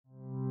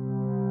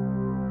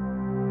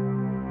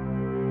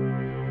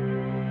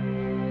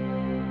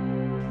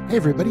Hey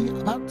everybody,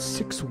 about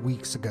 6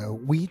 weeks ago,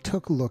 we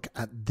took a look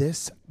at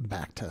this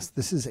backtest.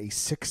 This is a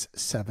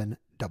 6-7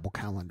 double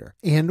calendar.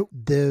 And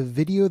the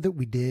video that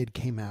we did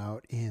came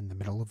out in the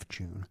middle of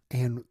June.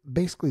 And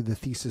basically the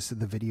thesis of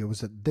the video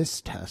was that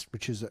this test,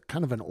 which is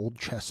kind of an old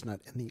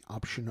chestnut in the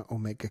option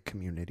omega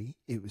community,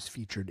 it was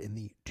featured in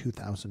the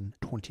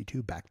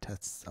 2022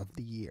 backtests of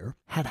the year,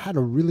 had a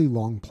really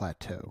long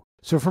plateau.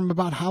 So from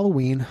about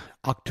Halloween,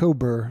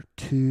 October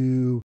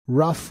to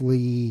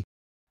roughly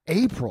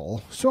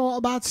April, so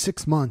about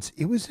 6 months,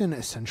 it was in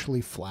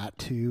essentially flat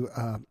to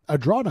a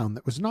drawdown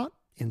that was not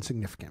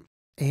insignificant.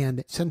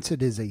 And since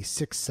it is a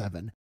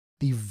 6-7,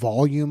 the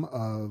volume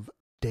of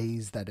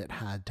days that it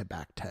had to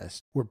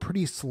backtest were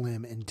pretty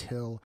slim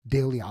until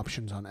daily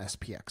options on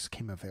SPX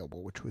came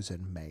available, which was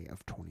in May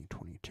of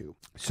 2022.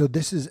 So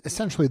this is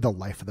essentially the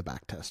life of the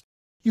backtest.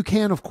 You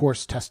can, of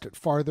course, test it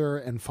farther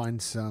and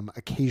find some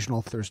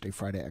occasional Thursday,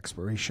 Friday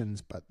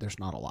expirations, but there's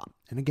not a lot.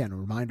 And again, a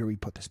reminder, we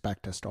put this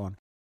backtest on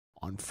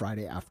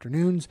Friday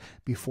afternoons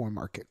before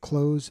market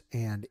close,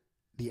 and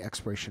the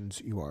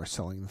expirations you are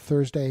selling the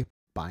Thursday,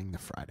 buying the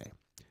Friday.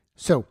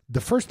 So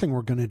the first thing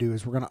we're going to do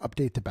is we're going to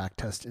update the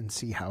backtest and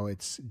see how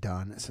it's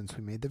done since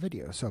we made the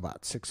video. So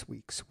about 6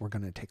 weeks, we're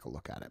going to take a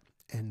look at it.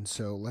 And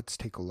so let's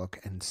take a look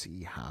and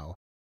see how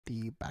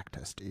the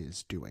backtest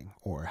is doing,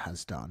 or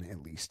has done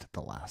at least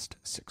the last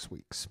 6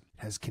 weeks. It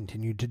has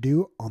continued to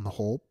do, on the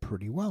whole,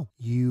 pretty well.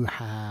 You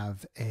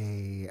have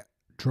a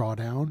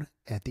drawdown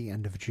at the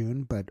end of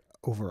June, but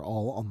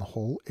overall, on the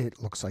whole,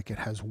 it looks like it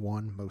has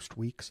won most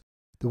weeks.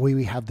 The way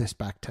we have this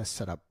backtest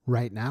set up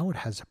right now, it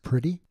has a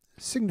pretty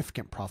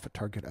significant profit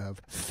target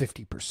of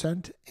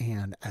 50%.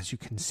 And as you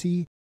can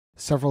see,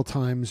 several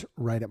times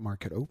right at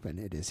market open,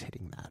 it is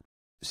hitting that.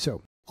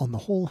 So on the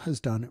whole,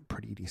 has done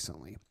pretty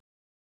decently.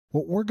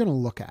 What we're going to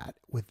look at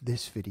with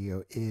this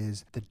video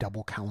is the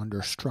double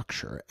calendar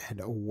structure and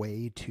a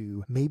way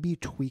to maybe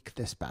tweak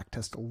this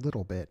backtest a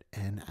little bit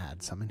and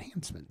add some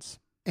enhancements.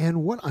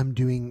 And what I'm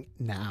doing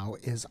now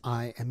is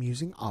I am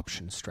using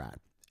OptionStrat.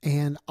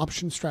 And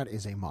OptionStrat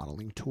is a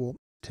modeling tool.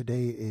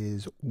 Today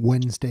is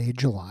Wednesday,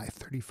 July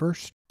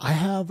 31st. I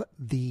have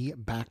the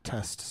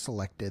backtest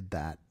selected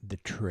that the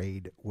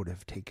trade would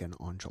have taken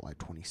on July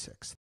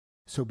 26th.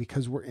 So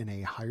because we're in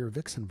a higher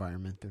VIX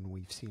environment than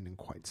we've seen in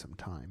quite some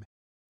time,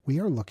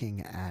 we are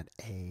looking at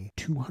a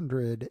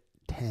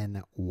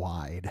 210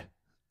 wide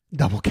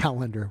double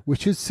calendar,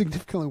 which is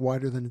significantly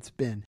wider than it's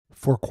been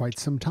for quite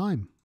some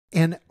time.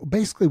 And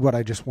basically what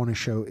I just want to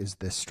show is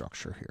this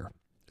structure here.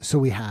 So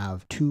we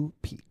have two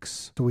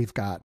peaks. So we've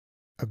got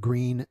a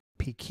green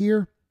peak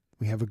here.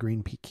 We have a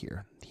green peak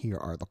here. Here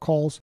are the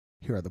calls.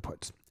 Here are the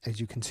puts.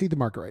 As you can see, the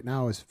market right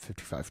now is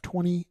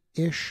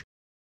 55.20-ish.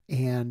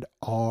 And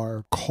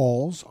our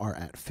calls are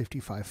at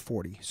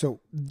 55.40. So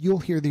you'll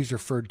hear these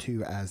referred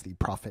to as the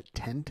profit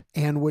tent.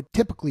 And what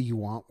typically you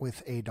want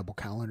with a double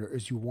calendar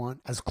is you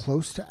want as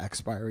close to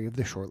expiry of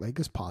the short leg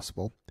as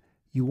possible.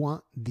 You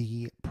want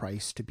the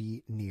price to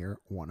be near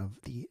one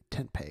of the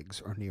tent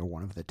pegs or near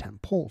one of the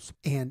tent poles.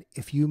 And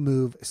if you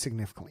move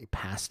significantly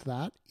past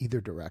that,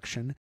 either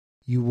direction,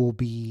 you will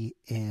be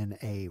in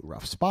a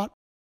rough spot.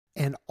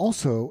 And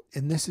also,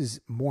 and this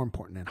is more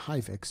important in high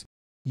VIX,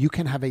 you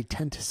can have a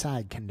tent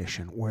sag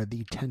condition where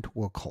the tent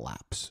will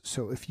collapse.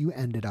 So if you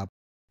ended up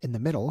in the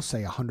middle,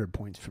 say 100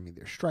 points from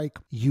either strike,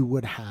 you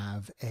would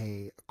have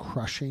a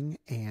crushing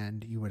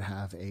and you would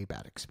have a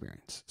bad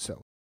experience.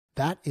 So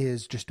that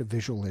is just a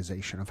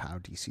visualization of how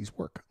DCs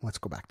work. Let's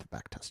go back to the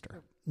backtester.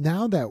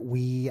 Now that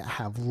we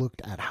have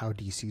looked at how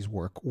DCs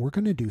work, we're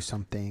going to do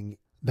something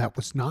that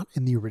was not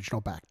in the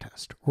original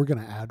backtest. We're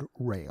going to add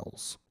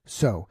rails.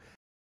 So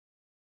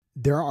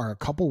there are a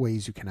couple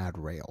ways you can add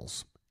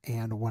rails.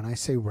 And when I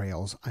say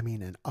rails, I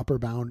mean an upper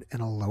bound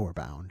and a lower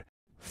bound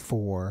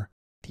for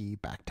the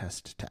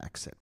backtest to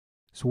exit.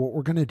 So what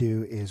we're going to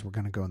do is we're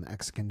going to go in the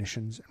exit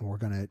conditions and we're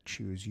going to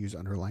choose use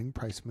underlying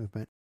price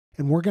movement.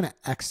 And we're going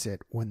to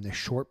exit when the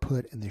short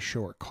put and the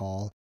short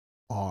call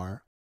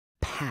are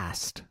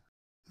past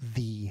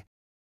the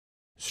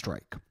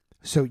strike.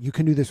 So you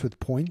can do this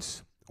with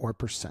points or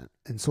percent.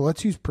 And so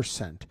let's use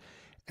percent.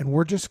 And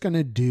we're just going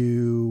to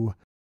do,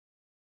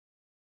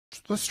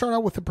 let's start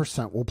out with the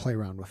percent. We'll play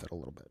around with it a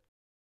little bit.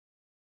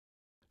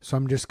 So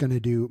I'm just going to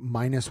do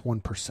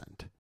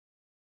 -1%.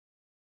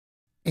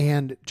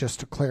 And just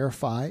to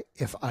clarify,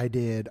 if I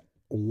did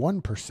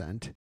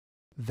 1%,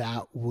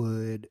 that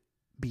would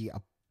be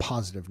a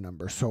positive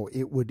number. So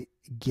it would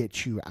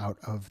get you out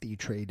of the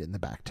trade in the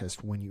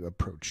backtest when you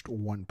approached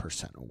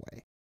 1%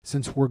 away.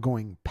 Since we're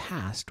going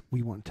past,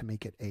 we want to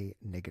make it a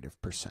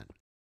 -%.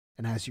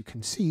 And as you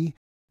can see,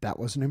 that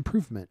was an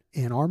improvement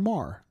in our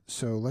MAR.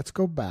 So let's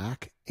go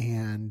back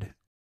and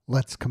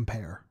let's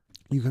compare.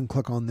 You can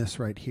click on this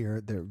right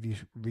here, the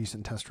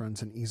recent test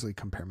runs, and easily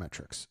compare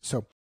metrics.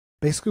 So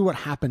basically what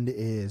happened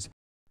is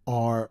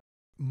our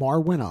MAR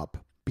went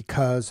up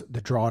because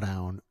the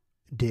drawdown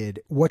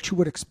did what you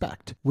would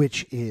expect,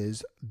 which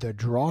is the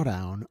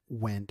drawdown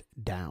went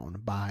down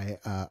by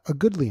a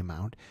goodly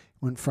amount,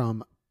 went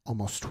from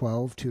almost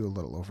 12 to a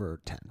little over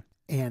 10.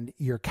 And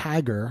your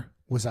CAGR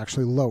was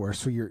actually lower.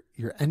 So your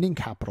ending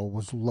capital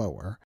was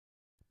lower,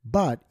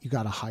 but you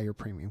got a higher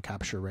premium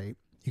capture rate.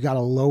 You got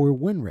a lower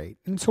win rate.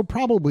 And so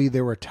probably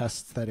there were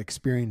tests that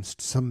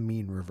experienced some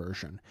mean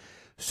reversion.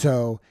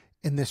 So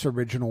in this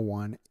original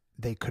one,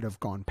 they could have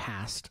gone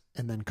past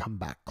and then come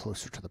back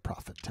closer to the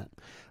profit 10.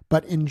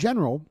 But in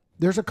general,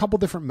 there's a couple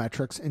different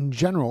metrics. In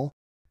general,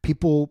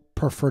 people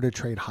prefer to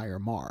trade higher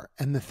MAR.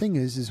 And the thing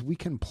is we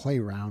can play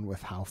around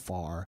with how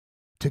far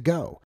to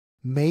go.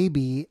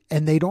 Maybe,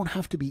 and they don't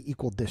have to be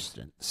equal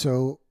distant.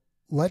 So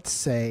let's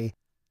say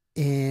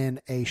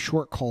in a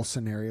short call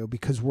scenario,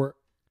 because we're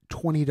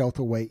 20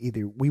 delta away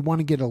either, we want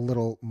to get a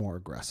little more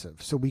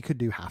aggressive. So we could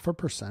do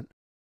 0.5%.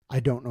 I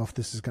don't know if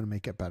this is going to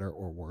make it better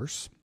or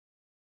worse.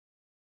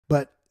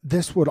 But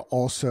this would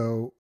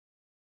also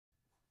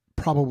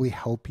probably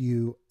help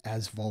you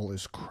as vol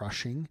is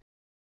crushing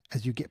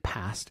as you get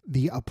past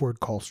the upward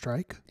call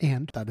strike.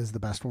 And that is the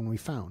best one we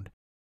found.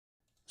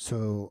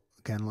 So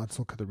again, let's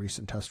look at the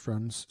recent test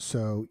runs.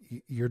 So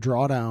your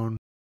drawdown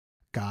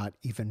got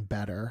even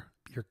better.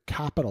 Your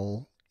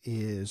capital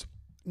is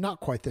not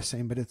quite the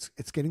same, but it's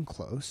getting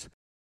close.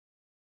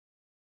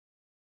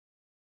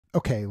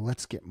 Okay,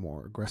 let's get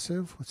more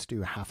aggressive. Let's do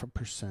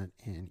 0.5%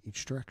 in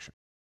each direction.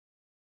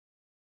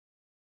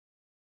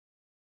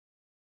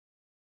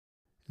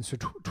 And so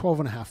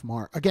 12.5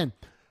 MAR. Again,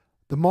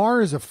 the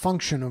MAR is a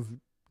function of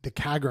the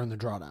CAGR and the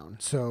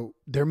drawdown. So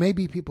there may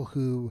be people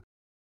who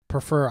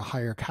prefer a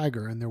higher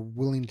CAGR and they're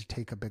willing to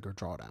take a bigger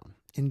drawdown.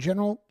 In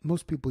general,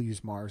 most people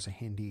use MAR as a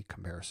handy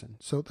comparison.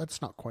 So that's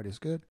not quite as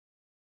good.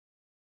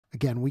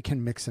 Again, we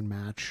can mix and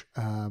match.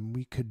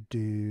 We could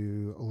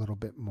do a little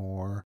bit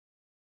more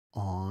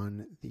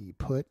on the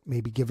put,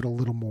 maybe give it a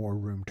little more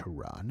room to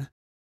run.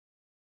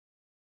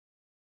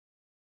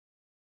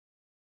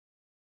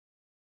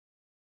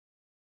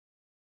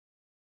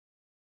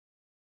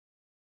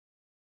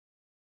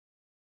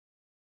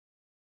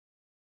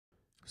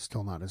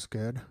 Still not as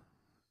good.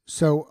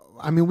 So,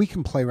 I mean, we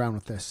can play around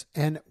with this,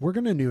 and we're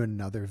going to do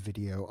another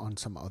video on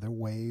some other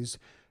ways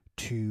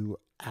to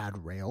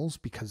add rails,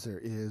 because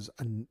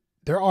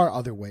there are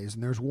other ways,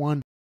 and there's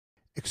one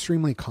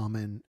extremely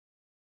common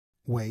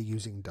way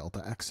using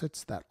delta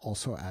exits that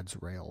also adds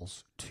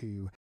rails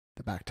to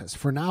the backtest.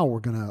 For now, we're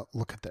going to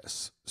look at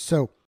this.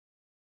 So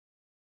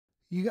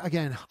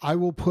again, I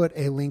will put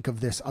a link of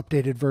this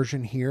updated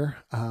version here.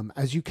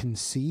 As you can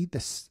see,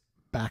 this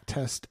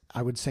backtest,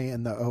 I would say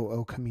in the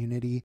OO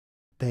community,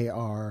 the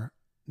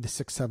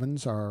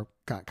 6.7s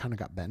kind of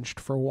got benched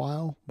for a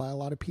while by a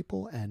lot of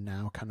people, and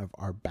now kind of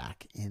are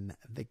back in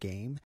the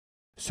game.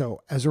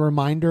 So as a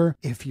reminder,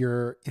 if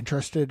you're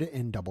interested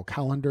in double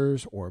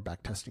calendars or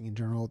backtesting in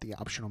general, the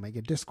Option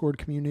Omega Discord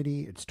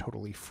community, it's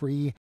totally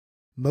free.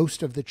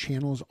 Most of the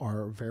channels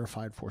are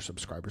verified for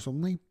subscribers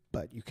only,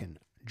 but you can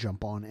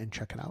jump on and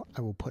check it out.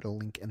 I will put a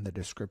link in the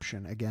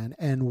description again,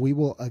 and we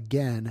will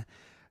again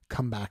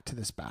come back to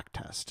this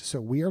backtest. So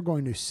we are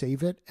going to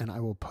save it, and I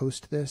will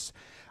post this.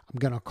 I'm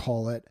going to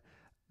call it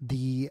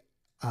the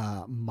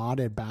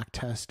modded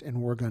backtest,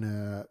 and we're going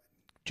to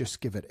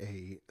just give it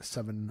a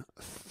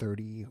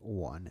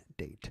 7/31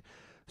 date.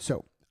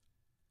 So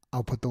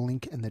I'll put the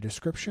link in the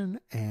description,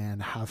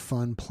 and have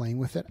fun playing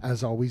with it.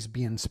 As always,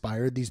 be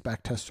inspired. These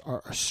backtests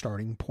are a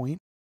starting point.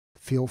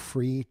 Feel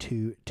free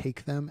to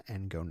take them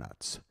and go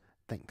nuts.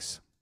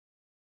 Thanks.